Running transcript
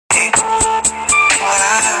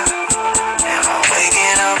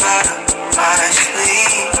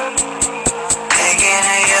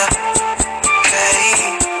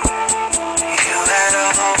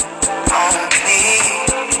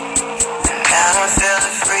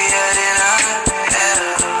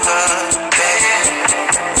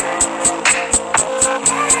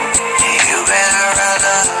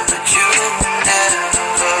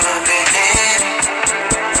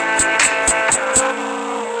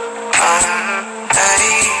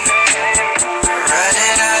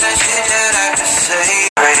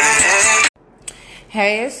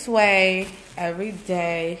Hey, it's Sway every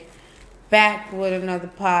day, back with another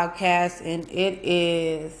podcast, and it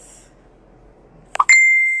is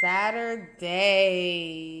Saturday.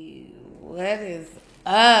 What is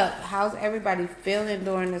up? How's everybody feeling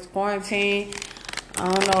during this quarantine?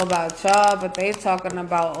 I don't know about y'all, but they talking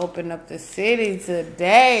about opening up the city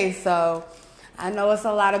today, so I know it's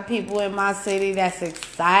a lot of people in my city that's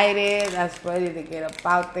excited, that's ready to get up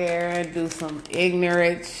out there and do some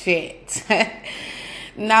ignorant shit.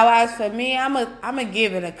 Now, as for me, I'm a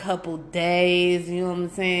give it a couple days, you know what I'm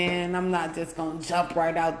saying? I'm not just going to jump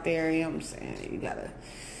right out there, you know what I'm saying? You got to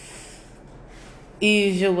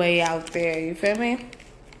ease your way out there, you feel me?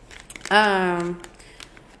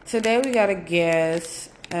 Today we got a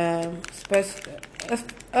guest, special,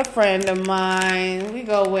 a friend of mine. We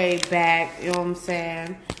go way back, you know what I'm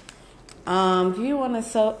saying? Do you want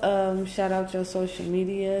to shout out your social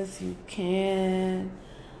medias? You can.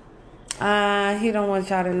 He don't want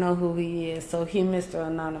y'all to know who he is, so he Mr.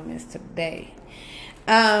 Anonymous today.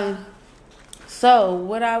 So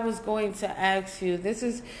what I was going to ask you, this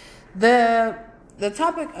is the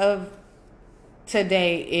topic of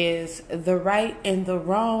today is the right and the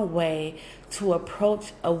wrong way to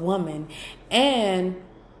approach a woman. And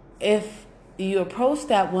if you approach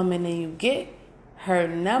that woman and you get her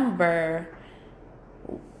number,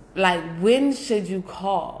 like, when should you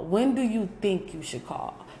call? When do you think you should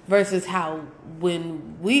call? Versus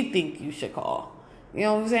when we think you should call. You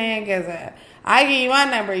know what I'm saying? Because I give you my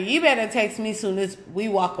number. You better text me soon as we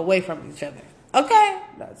walk away from each other. Okay?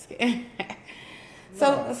 No, just kidding.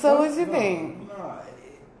 So what you think?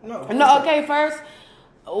 No. Okay. First,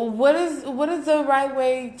 what is the right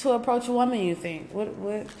way to approach a woman? You think?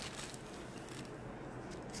 What?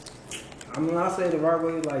 I mean, I say the right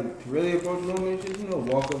way, like, to really approach a woman is just,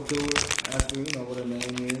 walk up to her, ask her, what her name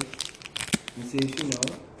is, and see if she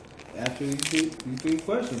knows. Ask her these three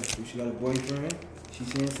questions. If she got a boyfriend, she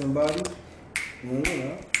seeing somebody, and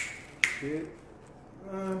shit.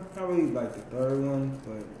 I really like the third one,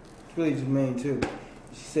 but it's really just main two.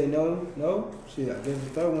 If she say no, shit, I guess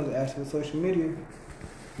the third one's ask her social media.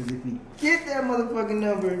 Because if you get that motherfucking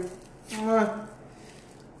number,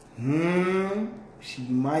 she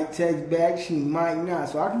might text back, she might not.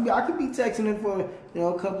 So I could be texting her for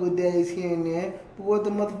a couple of days here and there. But what the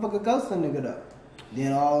motherfucker ghost a nigga though?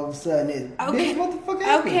 Then all of a sudden it's okay. This motherfucker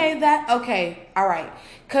happened. All right.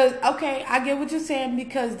 Cause I get what you're saying,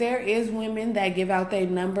 because there is women that give out their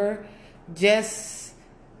number just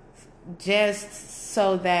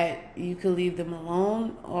so that you could leave them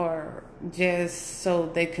alone, or just so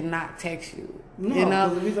they could not text you.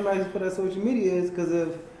 No, the reason I just put that social media is because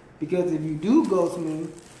if you do ghost me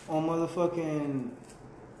on motherfucking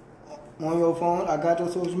on your phone, I got your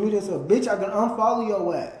social media, so bitch, I can unfollow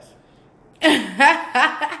your ass.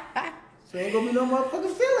 So ain't gonna be no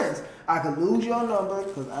motherfucking feelings. I could lose your number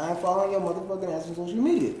because I ain't following your motherfucking ass on social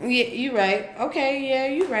media. Yeah, you right. Okay, yeah,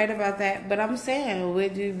 you right about that. But I'm saying,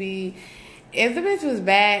 would you be, if the bitch was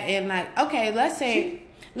bad and like, okay, let's say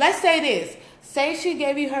this. Say she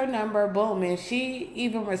gave you her number, boom, and she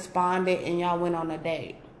even responded and y'all went on a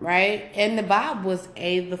date, right? And the vibe was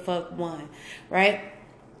the fuck one, right?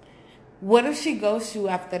 What if she ghosts you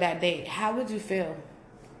after that date? How would you feel?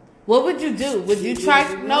 What would you do? Would you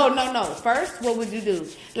try? No. First, what would you do?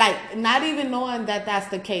 Like, not even knowing that that's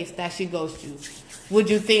the case, that she ghosts you.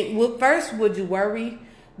 Would you think? First, would you worry?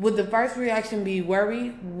 Would the first reaction be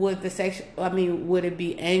worry? Would would it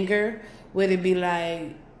be anger? Would it be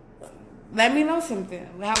like, let me know something?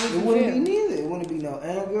 How would you feel? It wouldn't be neither. It wouldn't be no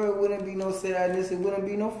anger. It wouldn't be no sadness. It wouldn't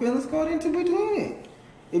be no feelings caught into between it.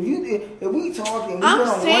 If we talking,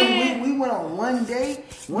 we went on one date.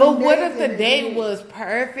 But what if the date was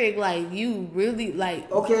perfect? Like, you really like.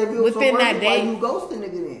 Okay, if it was within so perfect, that date, why you ghosting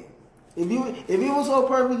nigga then? If it was so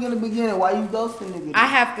perfect in the beginning, why you ghosting nigga then? I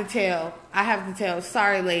have to tell.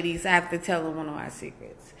 Sorry, ladies, I have to tell them one of our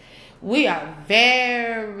secrets. We are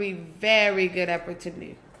very, very good at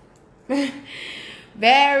pretending.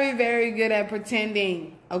 Very, very good at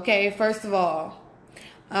pretending. Okay, first of all,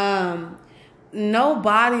 no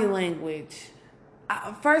body language.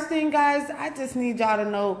 First thing, guys, I just need y'all to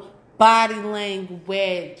know body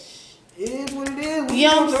language. It is what it is. You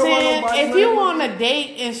know what I'm saying? If you on a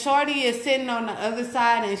date and shorty is sitting on the other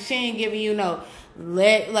side and she ain't giving you no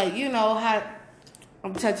leg, like, how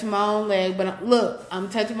I'm touching my own leg, but I'm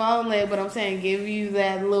touching my own leg, but I'm saying give you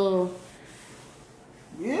that little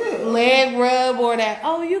leg rub, or that,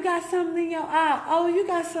 oh, you got something in your eye, oh, you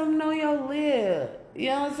got something on your lip. You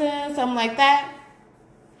know what I'm saying? Something like that.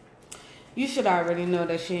 You should already know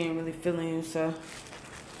that she ain't really feeling you, so.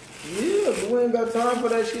 Yeah, but we ain't got time for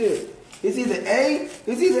that shit. It's either A.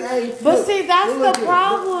 But Look, see, that's look the here.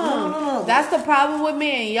 problem. No. That's the problem with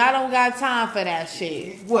men. Y'all don't got time for that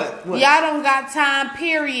shit. What? Y'all don't got time,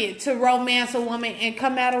 period, to romance a woman and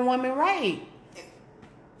come at a woman right.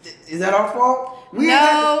 Is that our fault?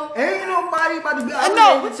 No. Ain't nobody about to be.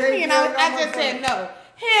 No, what you mean? I just said no.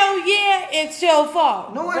 Hell yeah, it's your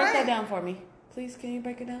fault. No, it break ain't. that down for me. Please, can you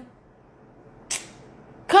break it down?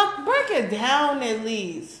 Come, break it down at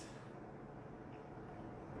least.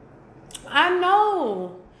 I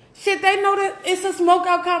know. Shit, they know that it's a smoke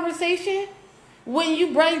out conversation. When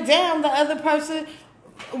you break down the other person,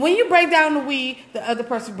 when you break down the weed, the other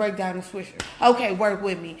person break down the swisher. Okay, work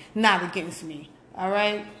with me, not against me. All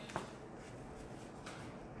right?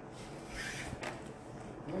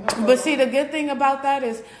 But see, the good thing about that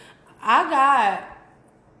is I got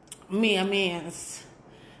me a mans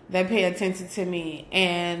that pay attention to me,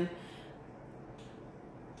 and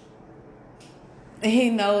he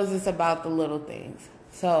knows it's about the little things.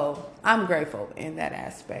 So I'm grateful in that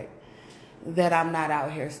aspect that I'm not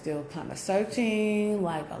out here still kind of searching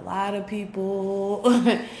like a lot of people.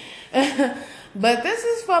 But this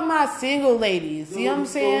is for my single ladies. You know what I'm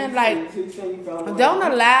saying? Like, don't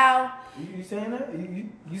allow. You saying that?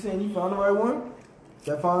 You saying you found the right one?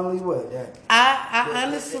 That finally what? That I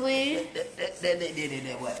honestly.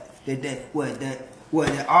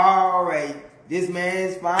 What? All right. This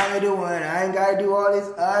man's finally the one. I ain't gotta do all this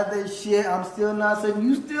other shit. I'm still not searching.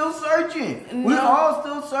 You still searching. No. We all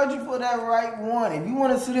still searching for that right one. If you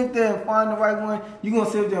want to sit up there and find the right one, you gonna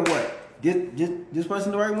sit up there and what? This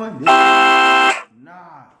person the right one? Nah.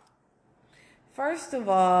 First of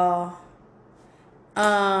all,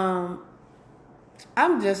 I'm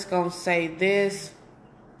just gonna say this.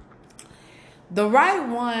 The right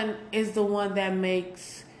one is the one that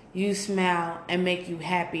makes you smile and make you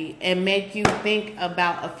happy and make you think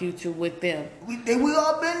about a future with them. We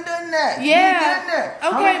all been done that. Yeah. We done that.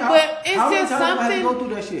 Okay, but it's just something. How many times we have to go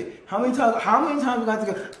through that shit? How many times we got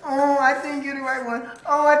to go? Oh, I think you're the right one.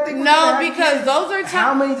 Oh, I think. No, because those are times.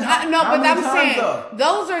 How many times? No, but I'm saying though?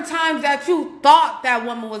 those are times that you thought that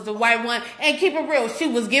woman was the right one. And keep it real, she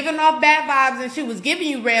was giving off bad vibes and she was giving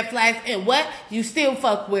you red flags. And what? You still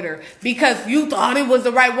fuck with her because you thought it was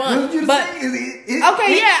the right one. But okay,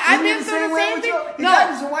 yeah, I've been through the same thing. No,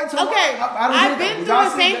 okay, I've been through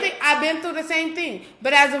the same thing. I've been through the same thing.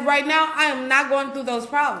 But as of right now, I am not going through those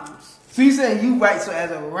problems. So you saying you right? So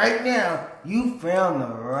as of right now, you found the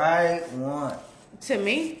right one. To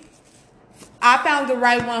me, I found the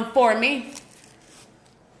right one for me.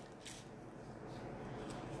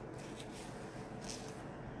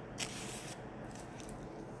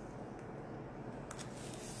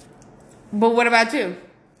 But what about you?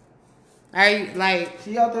 Are you like?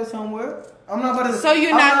 She out there somewhere. I'm not about to. So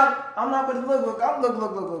you're not. I'm not about to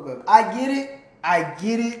look. I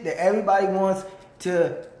get it that everybody wants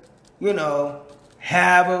to,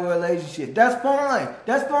 have a relationship. That's fine.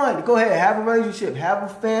 Go ahead, have a relationship, have a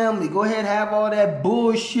family. Go ahead, have all that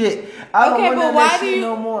bullshit. I don't want that shit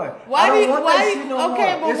no more. Why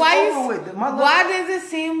does it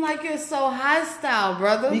seem like you're so hostile,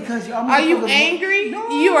 brother? Because are you angry? No.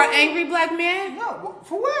 You are angry, black man? No.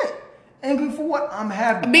 For what? Angry for what? I'm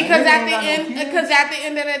happy. Because at the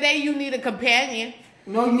end of the day, you need a companion.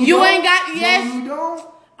 No, you ain't got. Yes, no, you don't.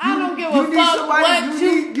 I don't give a fuck what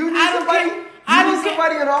you. I don't care. You need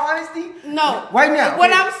somebody in all honesty? No. Right now.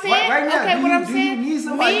 What I'm saying? Right now. Okay, what I'm saying? Do you need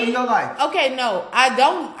somebody in your life? Okay, no.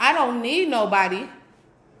 I don't need nobody.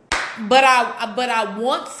 But I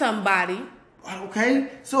want somebody. Okay.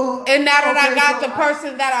 So and now that I got the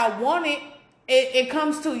person that I wanted, it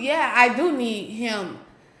comes to, yeah, I do need him.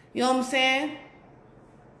 You know what I'm saying?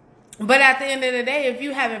 But at the end of the day, if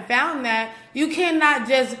you haven't found that, you cannot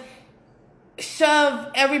just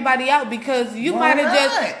shove everybody out because you might have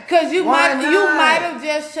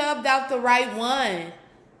just shoved out the right one.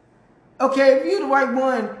 Okay, if you're the right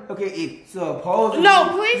one, okay, supposedly. No,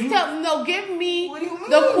 please give me what do you mean?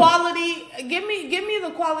 The quality. Give me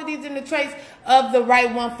the qualities and the traits of the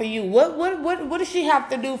right one for you. What does she have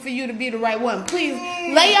to do for you to be the right one? Please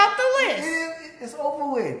lay out the list. It's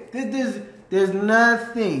over with. There's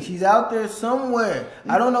nothing. She's out there somewhere.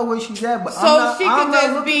 I don't know where she's at, but I'm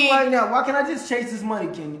not looking right now. Why can't I just chase this money,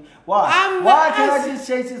 Kenya? Why? Why can't I just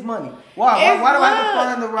chase this money? Why do I have to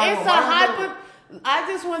find the right one? I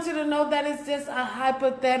just want you to know that it's just a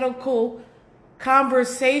hypothetical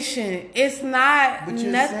conversation. It's not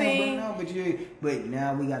nothing. But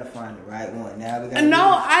now we gotta find the right one.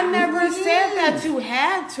 I never said that you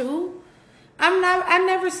had to. I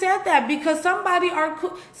never said that because some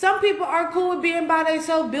people are cool with being by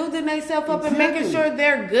themselves, building themselves up and making sure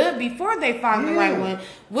they're good before they find the right one,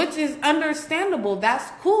 which is understandable.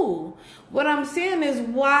 That's cool. What I'm saying is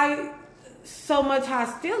why so much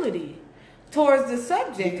hostility towards the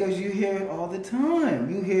subject? Because you hear it all the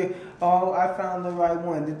time. You hear, oh, I found the right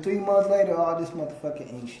one. Then 3 months later, oh, this motherfucker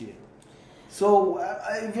ain't shit. So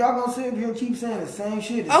if y'all gonna sit here and keep saying the same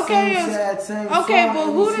shit, the same sad, same song,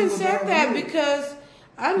 but who didn't say that? Because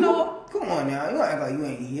I know. Come on now, you don't act like you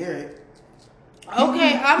ain't hear it.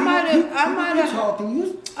 Okay, I might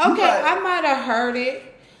have heard it,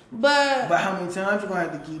 but how many times you gonna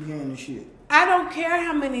have to keep hearing the shit? I don't care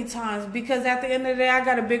how many times because at the end of the day, I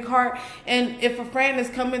got a big heart, and if a friend is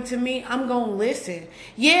coming to me, I'm gonna listen.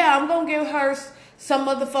 Yeah, I'm gonna give her some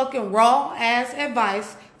motherfucking raw ass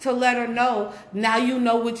advice to let her know, now you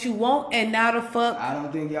know what you want, and now the fuck. I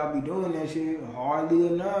don't think y'all be doing that shit hardly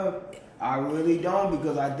enough. I really don't,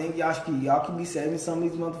 because I think y'all can be saving some of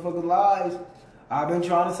these motherfuckers' lives. I've been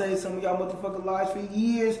trying to save some of y'all motherfuckers' lives for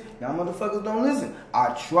years. Y'all motherfuckers don't listen.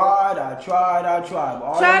 I tried. Try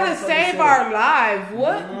to save our lives.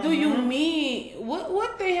 What do you mean?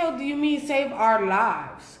 What the hell do you mean save our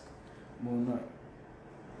lives? Well,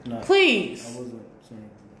 not. Please. I wasn't saying.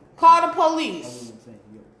 Call the police. I wasn't saying.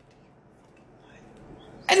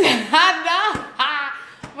 But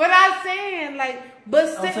I'm saying,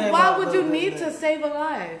 why would you need to save a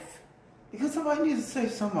life? Because somebody needs to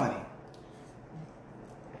save somebody.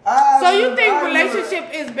 So you think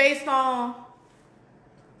relationships is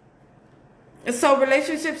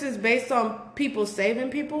based on people saving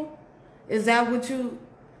people? Is that what you?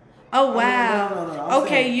 Oh wow. No.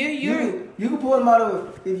 Okay, you can pull them out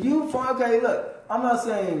of if you find. Okay, look, I'm not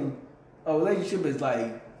saying a relationship is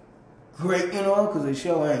like great, because the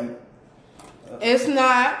show ain't. It's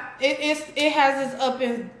not. It has its up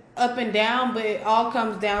and down, but it all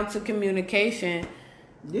comes down to communication.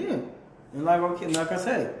 Yeah, and like I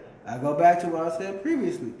said, I go back to what I said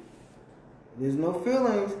previously. There's no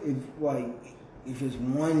feelings if it's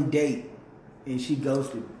one date and she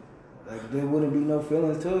ghosted. There wouldn't be no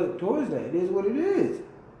feelings towards that. It is what it is.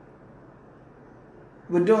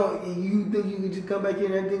 But don't you think you can just come back in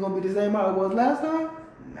and everything gonna be the same how it was last time?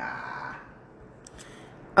 Nah.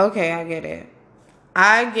 Okay, I get it.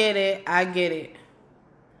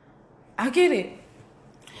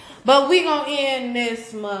 But we gonna end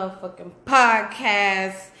this motherfucking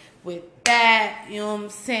podcast with that, you know what I'm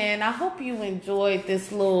saying? I hope you enjoyed this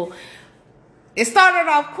little. It started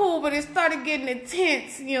off cool, but it started getting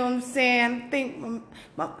intense, you know what I'm saying? I think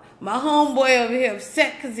my homeboy over here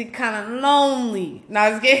upset because he kind of lonely. No,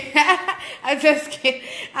 I was kidding. I'm just kidding.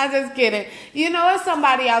 It's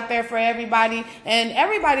somebody out there for everybody, and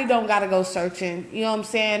everybody don't got to go searching. You know what I'm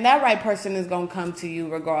saying? That right person is going to come to you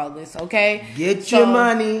regardless, okay? Get your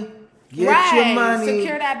money. Get your money.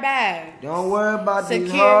 Secure that bag. Don't worry about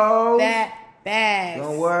these hoes. Secure that bag.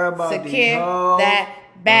 Don't worry about these hoes. Secure that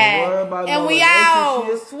bag. And we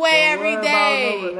out. Swear every day.